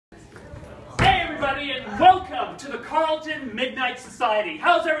everybody, and welcome to the Carlton Midnight Society.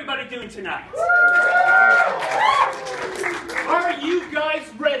 How's everybody doing tonight? Are you guys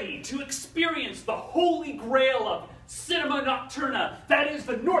ready to experience the holy grail of cinema nocturna? That is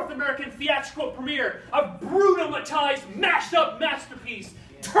the North American theatrical premiere of Bruno Mattei's mashed-up masterpiece,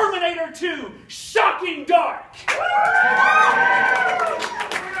 Terminator 2, Shocking Dark.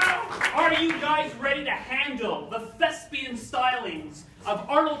 Are you guys ready to handle the thespian stylings of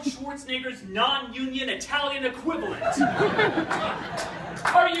Arnold Schwarzenegger's non-union Italian equivalent?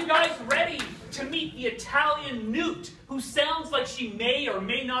 Are you guys ready to meet the Italian newt who sounds like she may or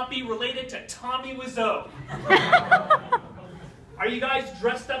may not be related to Tommy Wiseau? Are you guys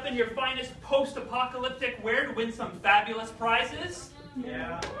dressed up in your finest post-apocalyptic wear to win some fabulous prizes?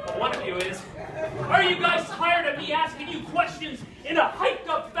 Yeah. Well, one of you is. Are you guys tired of me asking you questions in a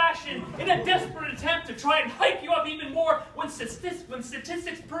hyped-up fashion in a desperate attempt to try and hype you up even more when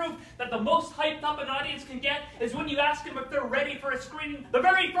statistics prove that the most hyped up an audience can get is when you ask them if they're ready for a screening the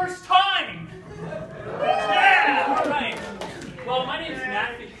very first time? Yeah! All right. Well, my name's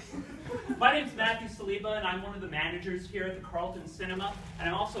Mattei. My name's Mattei Saliba, and I'm one of the managers here at the Carlton Cinema, and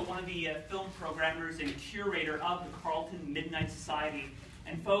I'm also one of the film programmers and curator of the Carlton Midnight Society.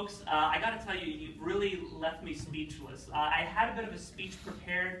 And folks, I got to tell you, you've really left me speechless. I had a bit of a speech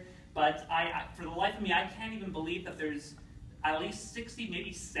prepared, but for the life of me, I can't even believe that there's at least 60,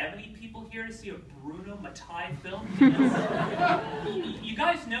 maybe 70 people here to see a Bruno Mattei film. You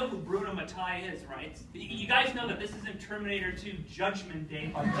guys know who Bruno Mattei is, right? You guys know that this isn't Terminator 2 Judgment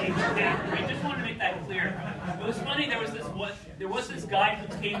Day by James Cameron, right? Just wanted to make that clear. It was funny, there was this guy who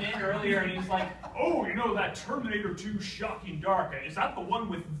came in earlier and he was like, oh, you know that Terminator 2 Shocking Dark, is that the one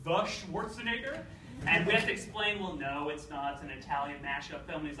with the Schwarzenegger? And we have to explain, well, no, it's not. It's an Italian mashup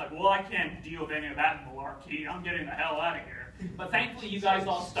film. And he's like, well, I can't deal with any of that malarkey. I'm getting the hell out of here. But thankfully, you guys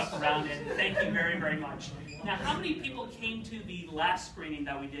all stuck around, and thank you very, very much. Now, how many people came to the last screening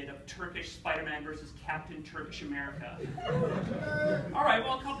that we did of Turkish Spider-Man versus Captain Turkish America? All right,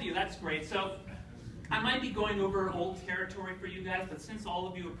 well, a couple of you. That's great. So I might be going over old territory for you guys, but since all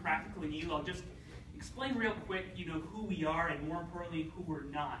of you are practically new, I'll just explain real quick, you know, who we are, and more importantly, who we're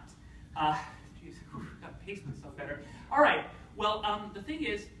not. Geez, got to pace myself better. All right. Well, the thing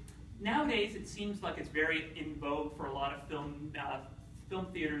is, nowadays it seems like it's very in vogue for a lot of film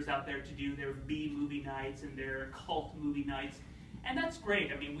theaters out there to do their B-movie nights and their cult movie nights, and that's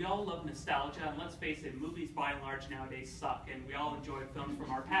great. I mean, we all love nostalgia, and let's face it, movies by and large nowadays suck, and we all enjoy films from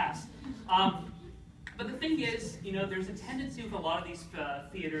our past. But the thing is, you know, there's a tendency with a lot of these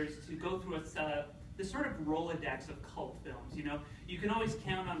theaters to go through this sort of Rolodex of cult films. You know, you can always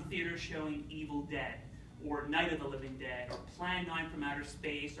count on theaters showing Evil Dead, or Night of the Living Dead, or Plan 9 from Outer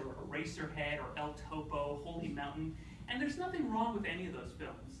Space, or Eraserhead, or El Topo, Holy Mountain, and there's nothing wrong with any of those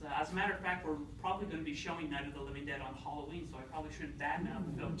films. As a matter of fact, we're probably going to be showing Night of the Living Dead on Halloween, so I probably shouldn't badmouth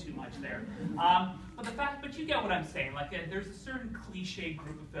the film too much there. But you get what I'm saying. Like, there's a certain cliche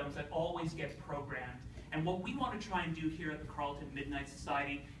group of films that always gets programmed. And what we want to try and do here at the Carlton Midnight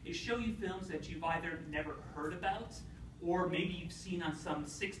Society is show you films that you've either never heard about, or maybe you've seen on some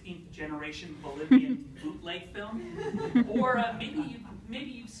 16th generation Bolivian bootleg film, or maybe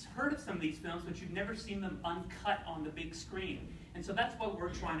you've heard of some of these films, but you've never seen them uncut on the big screen. And so that's what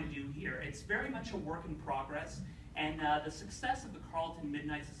we're trying to do here. It's very much a work in progress, and the success of the Carlton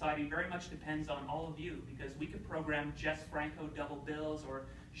Midnight Society very much depends on all of you, because we could program Jess Franco double bills, or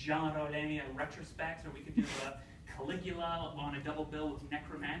Jean Rollin retrospects, or we could do Caligula on a double bill with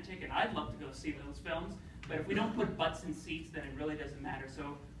Necromantic, and I'd love to go see those films. But if we don't put butts in seats, then it really doesn't matter.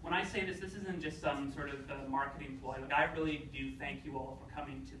 So when I say this isn't just some sort of marketing ploy. Like, I really do thank you all for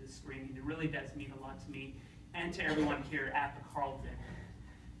coming to this screening. It really does mean a lot to me and to everyone here at the Carlton.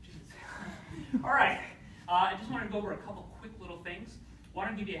 All right. I just want to go over a couple quick little things. I want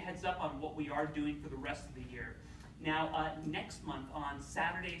to give you a heads up on what we are doing for the rest of the year. Now, next month on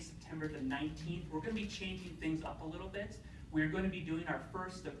Saturday, September the 19th, we're going to be changing things up a little bit. We're going to be doing our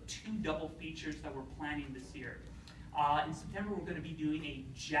first of 2 double features that we're planning this year. In September, we're going to be doing a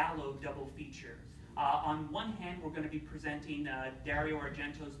Giallo double feature. On one hand, we're going to be presenting Dario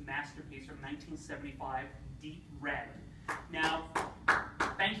Argento's masterpiece from 1975, Deep Red. Now,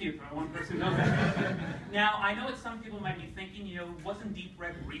 thank you for one person who knows that. Now, I know what some people might be thinking, you know, wasn't Deep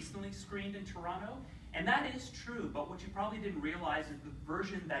Red recently screened in Toronto? And that is true, but what you probably didn't realize is the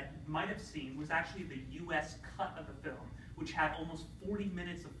version that you might have seen was actually the US cut of the film, which had almost 40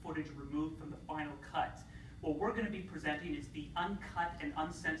 minutes of footage removed from the final cut. What we're going to be presenting is the uncut and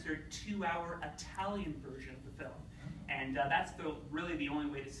uncensored 2-hour Italian version of the film. And that's really the only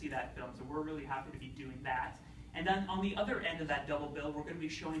way to see that film, so we're really happy to be doing that. And then on the other end of that double bill, we're going to be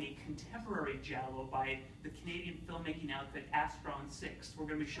showing a contemporary giallo by the Canadian filmmaking outfit Astron 6. We're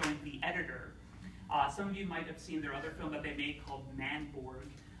going to be showing The Editor. Some of you might have seen their other film that they made called Manborg.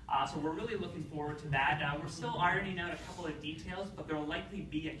 So we're really looking forward to that. We're still ironing out a couple of details, but there will likely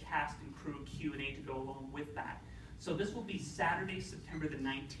be a cast and crew Q&A to go along with that. So this will be Saturday, September the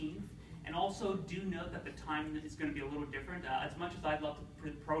 19th. And also do note that the time is going to be a little different. As much as I'd love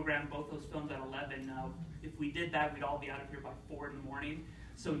to program both those films at 11, if we did that, we'd all be out of here by 4 in the morning.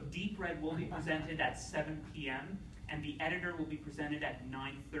 So Deep Red will be presented at 7 p.m. and The Editor will be presented at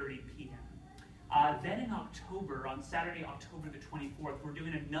 9:30 p.m. Then in October, on Saturday, October the 24th, we're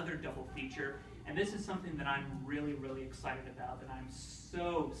doing another double feature. And this is something that I'm really, really excited about. And I'm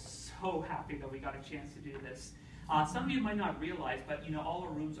so, so happy that we got a chance to do this. Some of you might not realize, but you know, all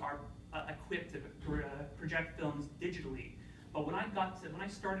our rooms are equipped to project films digitally. But when I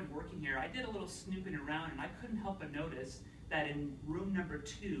started working here, I did a little snooping around, and I couldn't help but notice that in room number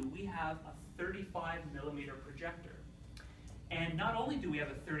 2, we have a 35mm projector. And not only do we have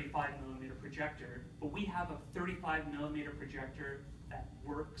a 35mm projector, but we have a 35mm projector that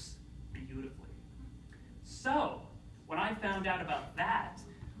works beautifully. So, when I found out about that,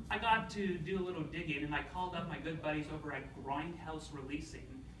 I got to do a little digging, and I called up my good buddies over at Grindhouse Releasing,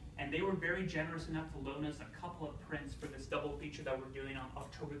 and they were very generous enough to loan us a couple of prints for this double feature that we're doing on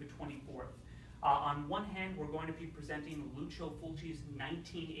October the 24th. On one hand, we're going to be presenting Lucio Fulci's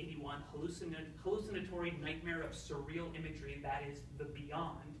 1981 hallucinatory nightmare of surreal imagery, that is The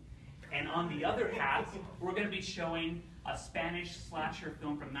Beyond. And on the other half, we're going to be showing a Spanish slasher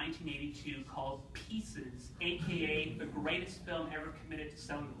film from 1982 called Pieces, aka the greatest film ever committed to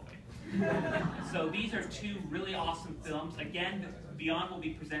celluloid. So these are two really awesome films. Again, Beyond will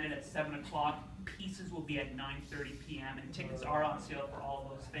be presented at 7 o'clock, Pieces will be at 9:30 p.m., and tickets are on sale for all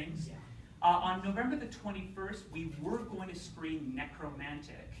of those things. On November the 21st, we were going to screen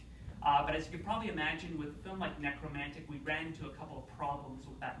Necromantic. But as you can probably imagine, with a film like Necromantic, we ran into a couple of problems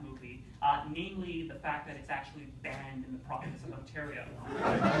with that movie, namely the fact that it's actually banned in the province of Ontario.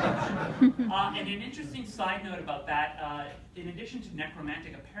 And an interesting side note about that, in addition to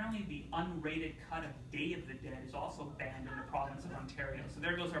Necromantic, apparently the unrated cut of Day of the Dead is also banned in the province of Ontario. So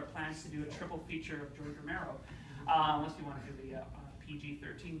there goes our plans to do a triple feature of George Romero, unless you want to do the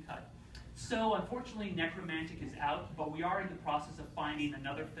PG-13 cut. So unfortunately, Necromantic is out, but we are in the process of finding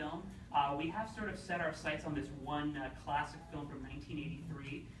another film. We have sort of set our sights on this one classic film from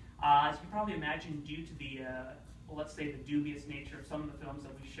 1983. As you can probably imagine, due to the, well, let's say the dubious nature of some of the films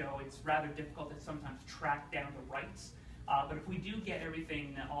that we show, it's rather difficult to sometimes track down the rights. But if we do get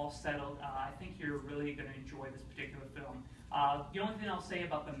everything all settled, I think you're really going to enjoy this particular film. The only thing I'll say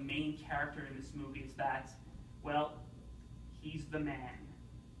about the main character in this movie is that, well, he's the man.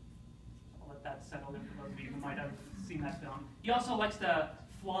 Let that settle in for those of you who might have seen that film. He also likes to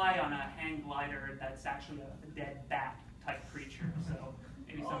fly on a hang glider that's actually a dead bat type creature. So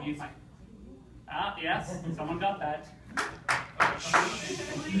maybe some of you might. Yes, someone got that.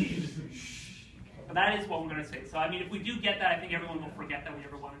 But that is what we're going to say. So I mean, if we do get that, I think everyone will forget that we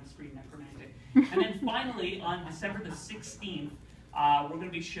ever wanted to screen Necromantic. And then finally, on December the 16th, we're going to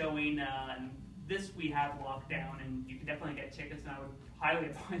be showing. This we have locked down, and you can definitely get tickets, and I would highly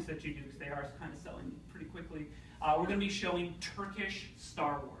advise that you do, because they are kind of selling pretty quickly. We're going to be showing Turkish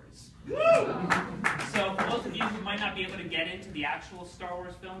Star Wars. So for those of you who might not be able to get into the actual Star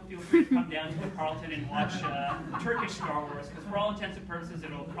Wars film, feel free to come down to Carlton and watch Turkish Star Wars, because for all intents and purposes,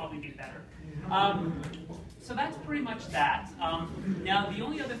 it'll probably be better. So that's pretty much that. Now, the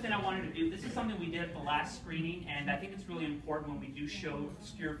only other thing I wanted to do, this is something we did at the last screening, and I think it's really important when we do show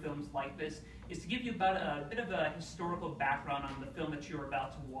obscure films like this, is to give you about a bit of a historical background on the film that you're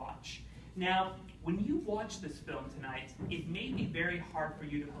about to watch. Now, when you watch this film tonight, it may be very hard for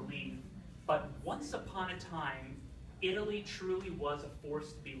you to believe, but once upon a time, Italy truly was a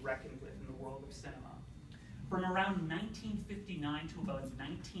force to be reckoned with in the world of cinema. From around 1959 to about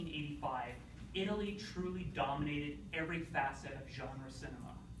 1985, Italy truly dominated every facet of genre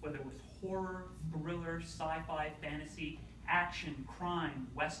cinema, whether it was horror, thriller, sci-fi, fantasy, action, crime,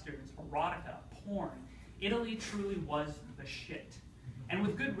 westerns, erotica, porn. Italy truly was the shit. And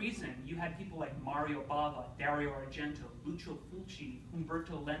with good reason. You had people like Mario Bava, Dario Argento, Lucio Fulci,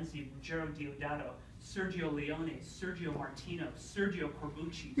 Umberto Lenzi, Ruggero Deodato, Sergio Leone, Sergio Martino, Sergio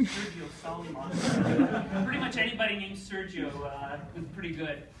Corbucci, Sergio Saliba. Pretty much anybody named Sergio was pretty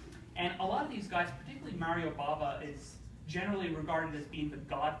good. And a lot of these guys, particularly Mario Bava, is generally regarded as being the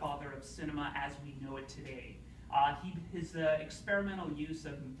godfather of cinema as we know it today. His experimental use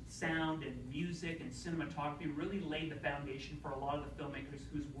of sound and music and cinematography really laid the foundation for a lot of the filmmakers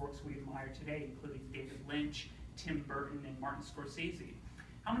whose works we admire today, including David Lynch, Tim Burton and Martin Scorsese.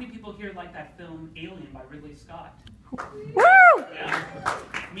 How many people here like that film Alien by Ridley Scott? Woo! Yeah.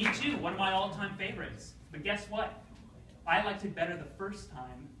 Me too, one of my all-time favorites. But guess what? I liked it better the first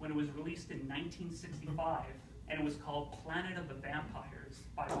time when it was released in 1965, and it was called Planet of the Vampires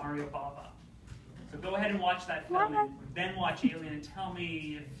by Mario Bava. So go ahead and watch that film, and then watch Alien, and tell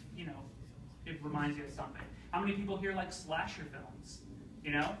me if, you know, it reminds you of something. How many people here like slasher films?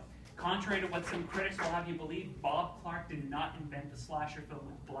 You know? Contrary to what some critics will have you believe, Bob Clark did not invent the slasher film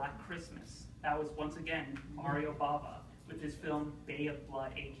with Black Christmas. That was, once again, Mario Bava with his film Bay of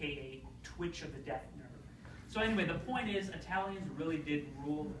Blood, aka Twitch of the Death Nerve. So anyway, the point is, Italians really did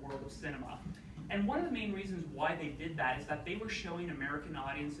rule the world of cinema. And one of the main reasons why they did that is that they were showing American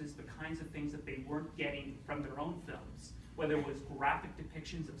audiences the kinds of things that they weren't getting from their own films, whether it was graphic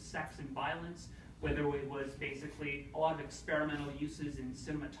depictions of sex and violence, whether it was basically a lot of experimental uses in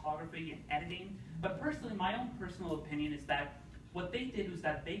cinematography and editing. But personally, my own personal opinion is that what they did was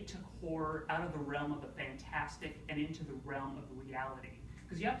that they took horror out of the realm of the fantastic and into the realm of reality.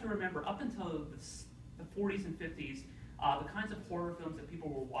 Because you have to remember, up until the 40s and 50s, the kinds of horror films that people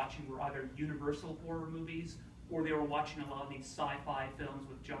were watching were either universal horror movies, or they were watching a lot of these sci-fi films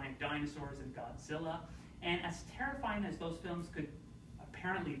with giant dinosaurs and Godzilla. And as terrifying as those films could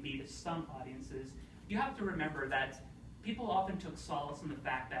apparently be to some audiences, you have to remember that people often took solace in the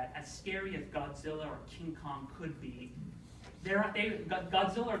fact that as scary as Godzilla or King Kong could be,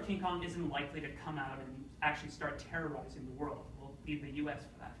 Godzilla or King Kong isn't likely to come out and actually start terrorizing the world. We'll need the US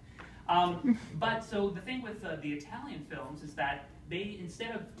for that. But so the thing with the Italian films is that they,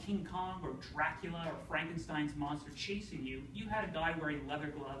 instead of King Kong or Dracula or Frankenstein's monster chasing you, you had a guy wearing leather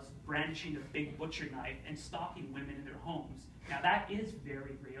gloves, brandishing a big butcher knife, and stalking women in their homes. Now that is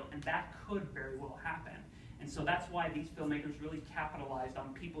very real, and that could very well happen. And so that's why these filmmakers really capitalized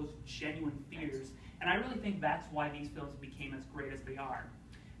on people's genuine fears, and I really think that's why these films became as great as they are.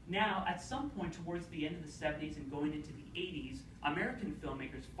 Now, at some point towards the end of the 70s and going into the 80s, American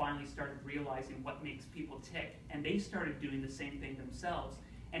filmmakers finally started realizing what makes people tick, and they started doing the same thing themselves.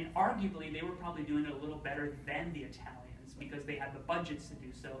 And arguably, they were probably doing it a little better than the Italians because they had the budgets to do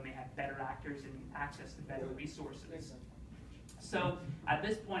so, and they had better actors and access to better resources. So at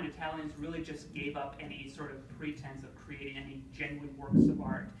this point, Italians really just gave up any sort of pretense of creating any genuine works of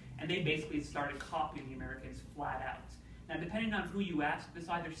art, and they basically started copying the Americans flat out. Now, depending on who you ask, this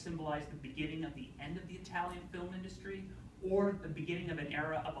either symbolized the beginning of the end of the Italian film industry or the beginning of an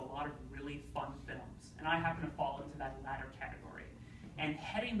era of a lot of really fun films. And I happen to fall into that latter category. And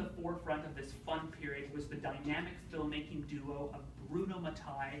heading the forefront of this fun period was the dynamic filmmaking duo of Bruno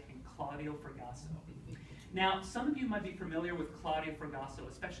Mattei and Claudio Fragasso. Now, some of you might be familiar with Claudio Fragasso,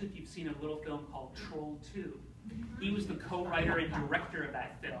 especially if you've seen a little film called Troll 2. He was the co-writer and director of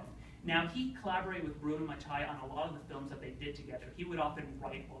that film. Now, he collaborated with Bruno Mattei on a lot of the films that they did together. He would often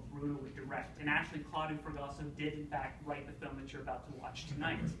write while Bruno would direct. And actually, Claudio Fragasso did, in fact, write the film that you're about to watch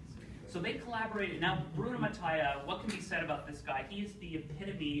tonight. So they collaborated. Now, Bruno Mattei, what can be said about this guy? He is the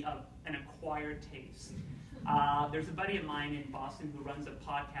epitome of an acquired taste. There's a buddy of mine in Boston who runs a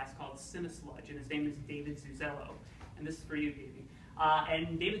podcast called Cinesludge, and his name is David Zuzello. And this is for you, Davey.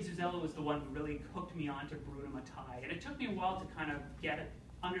 And David Zuzello was the one who really hooked me on to Bruno Mattei. And it took me a while to kind of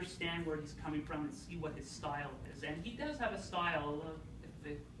understand where he's coming from and see what his style is. And he does have a style,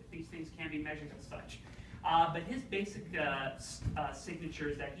 if these things can be measured as such. But his basic signature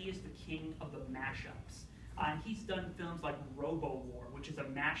is that he is the king of the mashups. And he's done films like Robo War, which is a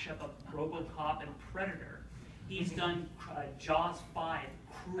mashup of RoboCop and Predator. He's done Jaws 5,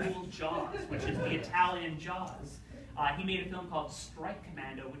 Cruel Jaws, which is the Italian Jaws. He made a film called Strike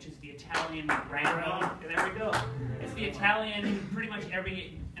Commando, which is the Italian Rambo. There we go. It's the Italian, pretty much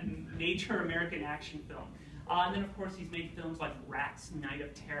every major American action film. And then, of course, he's made films like Rats, Night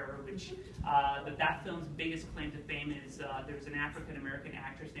of Terror, which that film's biggest claim to fame is there's an African-American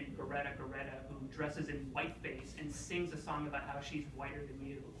actress named Greta who dresses in whiteface and sings a song about how she's whiter than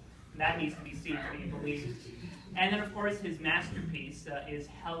you. And that needs to be seen to be believed. And then, of course, his masterpiece is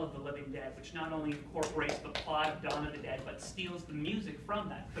Hell of the Living Dead, which not only incorporates the plot of Dawn of the Dead, but steals the music from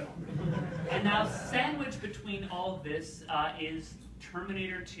that film. And now, sandwiched between all of this is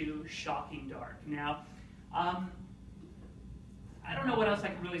Terminator 2 Shocking Dark. Now, I don't know what else I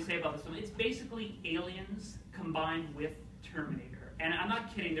can really say about this film. It's basically Aliens combined with Terminator. And I'm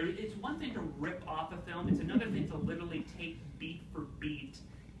not kidding. It's one thing to rip off a film. It's another thing to literally take beat for beat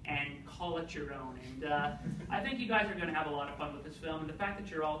and call it your own. And I think you guys are going to have a lot of fun with this film. And the fact that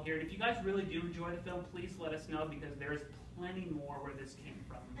you're all here, and if you guys really do enjoy the film, please let us know, because there's plenty more where this came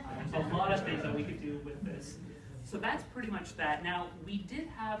from. There's a lot of things that we could do with this. So that's pretty much that. Now, we did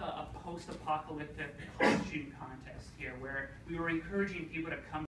have a post-apocalyptic costume contest here where we were encouraging people to come